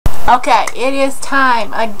Okay, it is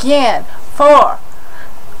time again for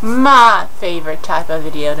my favorite type of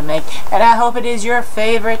video to make, and I hope it is your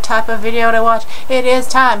favorite type of video to watch. It is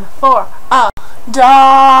time for a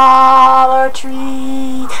Dollar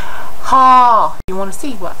Tree haul. If you want to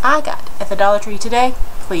see what I got at the Dollar Tree today,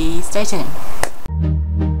 please stay tuned.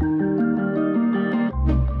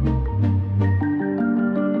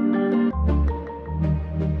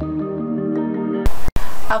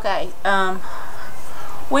 Okay,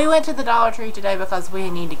 we went to the Dollar Tree today because we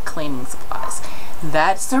needed cleaning supplies.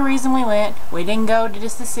 That's the reason we went. We didn't go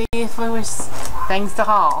just to see if there was things to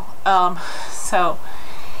haul. So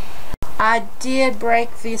I did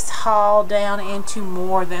break this haul down into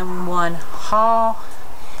more than one haul.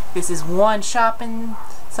 This is one shopping,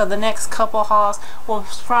 so the next couple hauls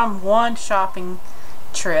was from one shopping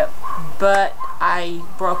trip, but I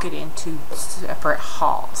broke it into separate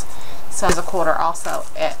hauls. So there's a quarter also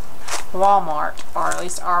at Walmart, or at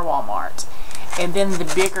least our Walmart, and then the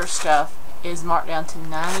bigger stuff is marked down to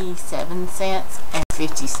 97 cents and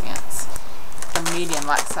 50 cents. The medium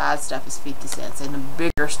like size stuff is 50 cents, and the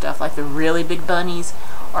bigger stuff like the really big bunnies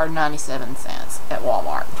are 97 cents at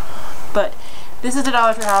Walmart. But this is the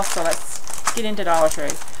Dollar Tree haul, so let's get into Dollar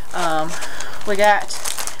Tree. We got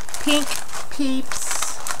pink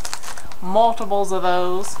Peeps, multiples of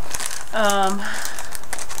those.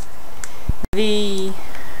 The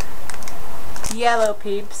yellow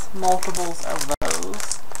Peeps, multiples of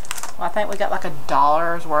those. Well, I think we got like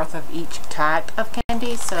 $1 worth of each type of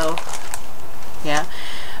candy, so yeah.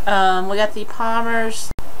 We got the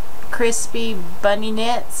Palmer's Crispy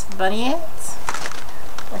Bunny-Nets,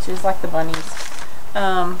 which is like the bunnies.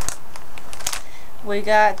 We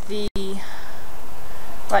got the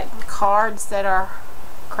like cards that are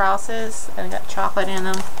crosses and got chocolate in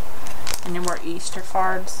them, and then we're Easter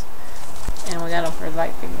cards. And we got them for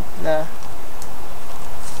like the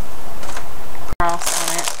cross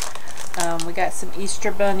on it. We got some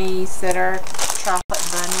Easter bunnies that are chocolate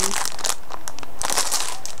bunnies.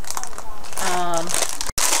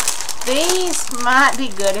 These might be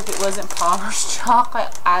good if it wasn't Palmer's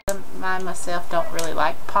chocolate. I myself don't really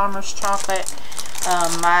like Palmer's chocolate.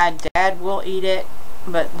 My dad will eat it,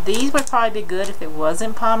 but these would probably be good if it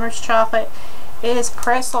wasn't Palmer's chocolate. It is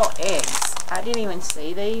pretzel eggs. I didn't even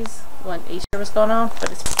see these when Easter was going on,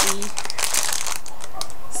 but it's the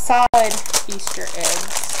solid Easter eggs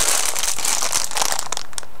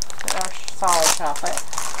that are solid chocolate.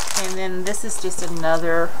 And then this is just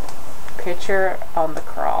another picture on the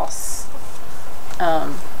cross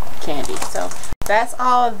candy. So that's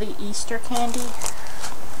all of the Easter candy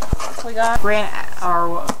we got.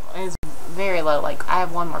 Is very low. Like I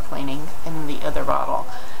have one more cleaning in the other bottle,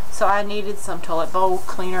 so I needed some toilet bowl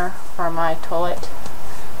cleaner for my toilet.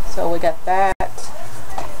 So we got that.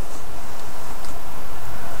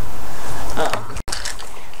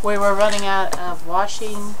 We were running out of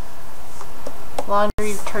washing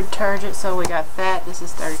laundry detergent, so we got that. This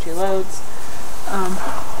is 32 loads.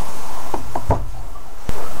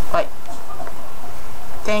 Like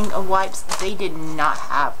thing of wipes, they did not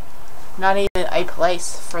have, not even a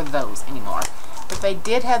place for those anymore. But they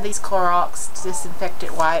did have these Clorox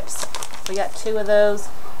disinfectant wipes. We got 2 of those.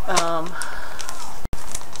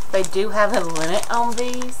 They do have a limit on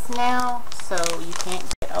these now, so you can't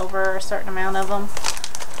get over a certain amount of them.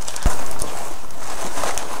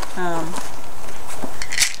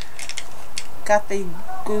 Got the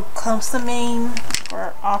glucosamine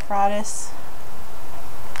for arthritis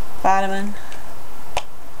vitamin.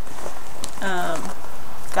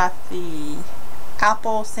 Got the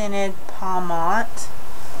apple scented Palmont.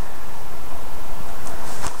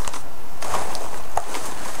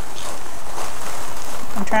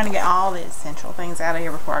 I'm trying to get all the essential things out of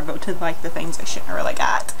here before I go to like the things I shouldn't have really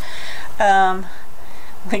got.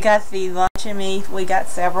 We got the lunch and meat. We got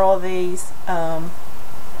several of these.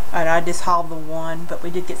 And I just hauled the one, but we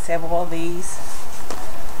did get several of these.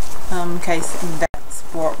 In case that's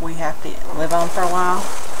what we have to live on for a while.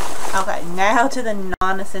 Okay, now to the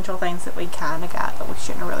non-essential things that we kind of got, but we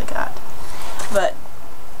shouldn't have really got. But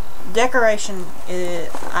decoration,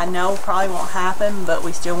 I know probably won't happen, but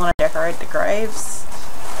we still want to decorate the graves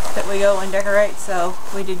that we go and decorate, so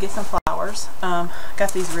we did get some flowers.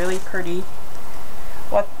 Got these really pretty,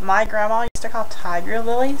 what my grandma used to call tiger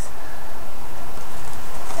lilies.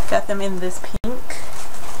 Got them in this pink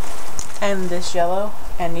and this yellow,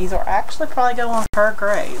 and these are actually probably go on her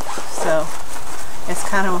grave, so it's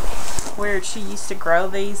kind of weird. She used to grow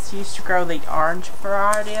these. She used to grow the orange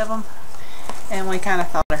variety of them, and we kind of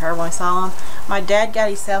thought of her when we saw them. My dad got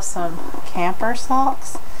himself some camper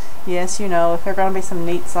socks. Yes, you know, if they're going to be some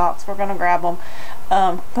neat socks, we're going to grab them.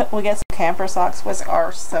 But we got some camper socks, which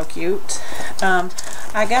are so cute.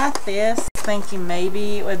 I got this thinking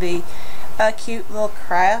maybe it would be a cute little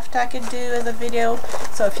craft I could do as a video.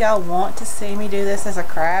 So if y'all want to see me do this as a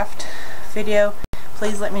craft video,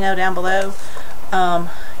 please let me know down below.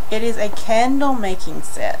 It is a candle making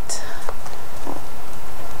set,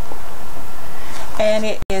 and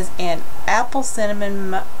it is in apple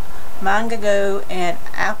cinnamon, mango, and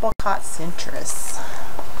apricot citrus.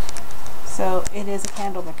 So it is a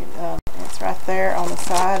candle making. It's right there on the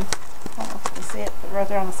side. I don't know if you can see it, but right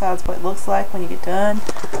there on the side is what it looks like when you get done.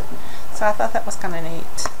 So I thought that was kind of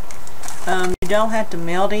neat. You don't have to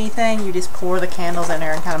melt anything. You just pour the candles in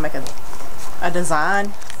there and kind of make a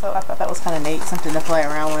design. So I thought that was kind of neat, something to play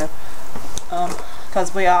around with.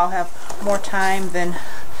 Because we all have more time than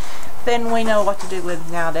we know what to do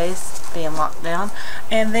with nowadays, being locked down.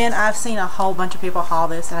 And then I've seen a whole bunch of people haul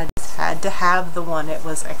this, and I just had to have the one that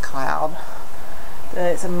was a cloud.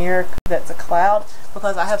 It's a mirror that's a cloud,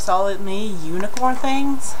 because I have solid me unicorn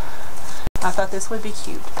things. I thought this would be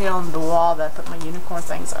cute to put on the wall that I put my unicorn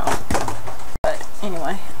things on. But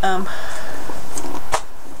anyway,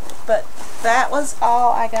 but that was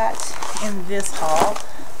all I got in this haul.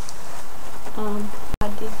 I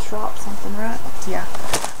did drop something, right? Yeah.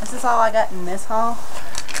 This is all I got in this haul.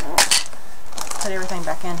 Put everything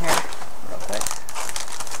back in here real quick.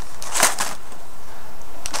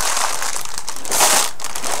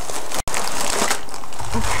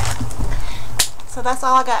 So that's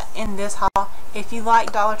all I got in this haul. If you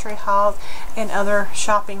like Dollar Tree hauls and other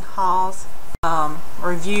shopping hauls,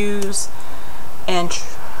 reviews, and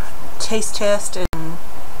taste test and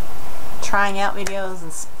trying out videos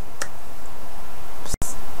and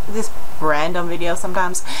just random videos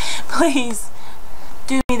sometimes, please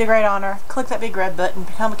do me the great honor, click that big red button,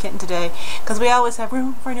 become a kitten today, because we always have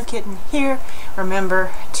room for a new kitten here.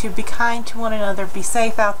 Remember to be kind to one another, be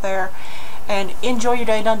safe out there, and enjoy your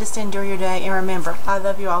day. Don't just enjoy your day, and remember, I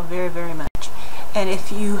love you all very, very much. And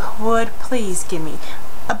if you would, please give me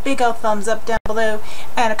a big old thumbs up down below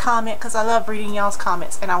and a comment, because I love reading y'all's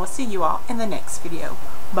comments, and I will see you all in the next video.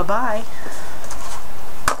 Bye-bye.